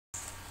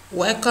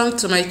Welcome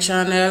to my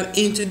channel.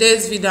 In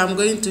today's video I'm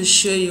going to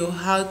show you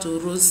how to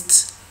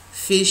roast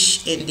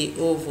fish in the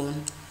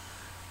oven.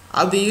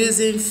 I'll be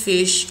using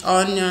fish,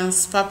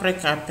 onions,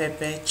 paprika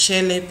pepper,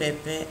 chili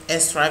pepper,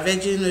 extra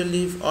virgin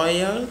olive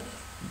oil,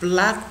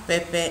 black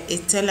pepper,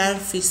 Italian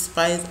fish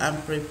spice,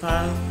 and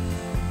prepared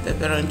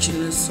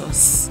peperroncino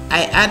sauce.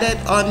 I added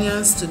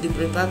onions to the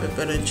prepared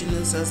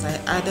peperroncino sauce. I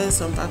added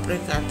some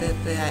paprika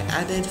pepper. I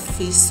added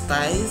fish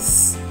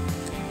spice,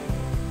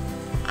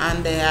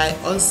 and I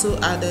also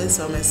added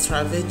some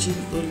extra virgin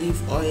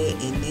olive oil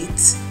in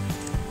it.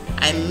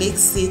 I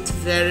mix it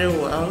very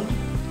well.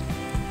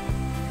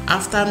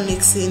 After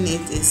mixing it,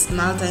 it's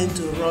now time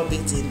to rub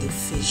it in the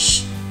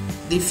fish.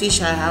 The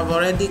fish, I have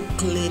already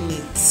cleaned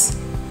it,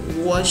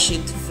 washed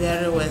it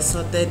very well,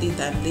 salted it,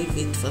 and leave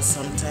it for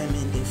some time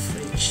in the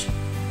fridge.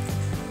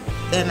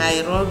 Then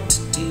I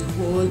rubbed the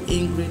whole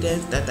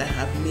ingredients that I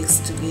have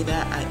mixed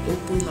together. I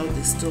opened up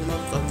the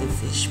stomach of the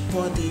fish,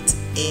 poured it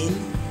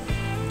in.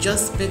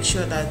 Just make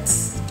sure that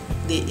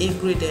the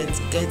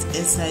ingredients get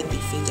inside the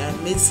fish. I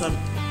made some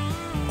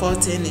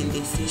cutting in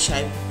the fish.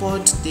 I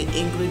poured the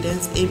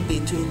ingredients in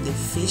between the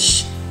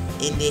fish,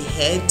 in the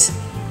head.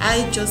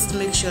 I just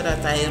make sure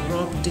that I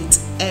rubbed it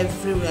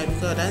everywhere,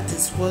 because that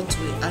is what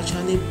will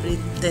actually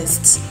bring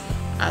taste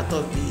out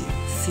of the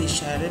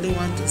fish. I really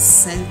want to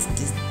scent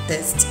the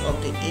taste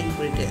of the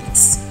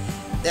ingredients.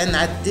 Then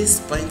at this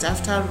point,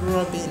 after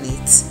rubbing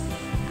it,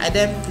 I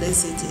then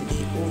place it in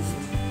the oven.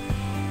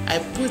 I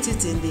put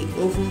it in the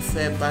oven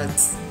for about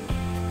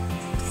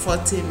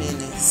 40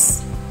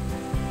 minutes.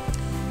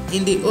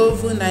 In the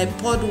oven, I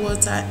poured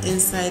water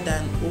inside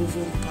an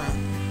oven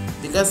pan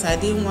because I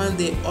didn't want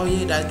the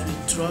oil that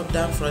will drop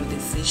down from the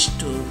fish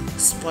to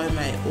spoil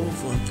my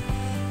oven.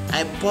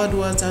 I poured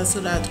water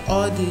so that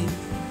all the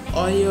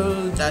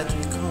oil that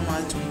will come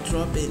out will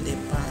drop in the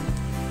pan,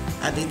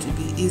 and it will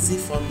be easy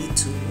for me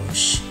to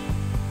wash.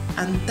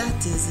 And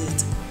that is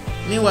it.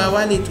 Meanwhile,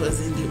 while it was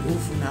in the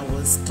oven, I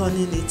was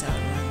turning it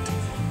around,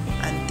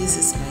 and this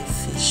is my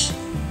fish.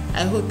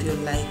 I hope you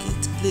like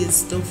it.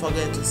 Please don't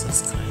forget to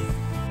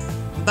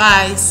subscribe.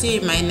 Bye. See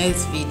you in my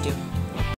next video.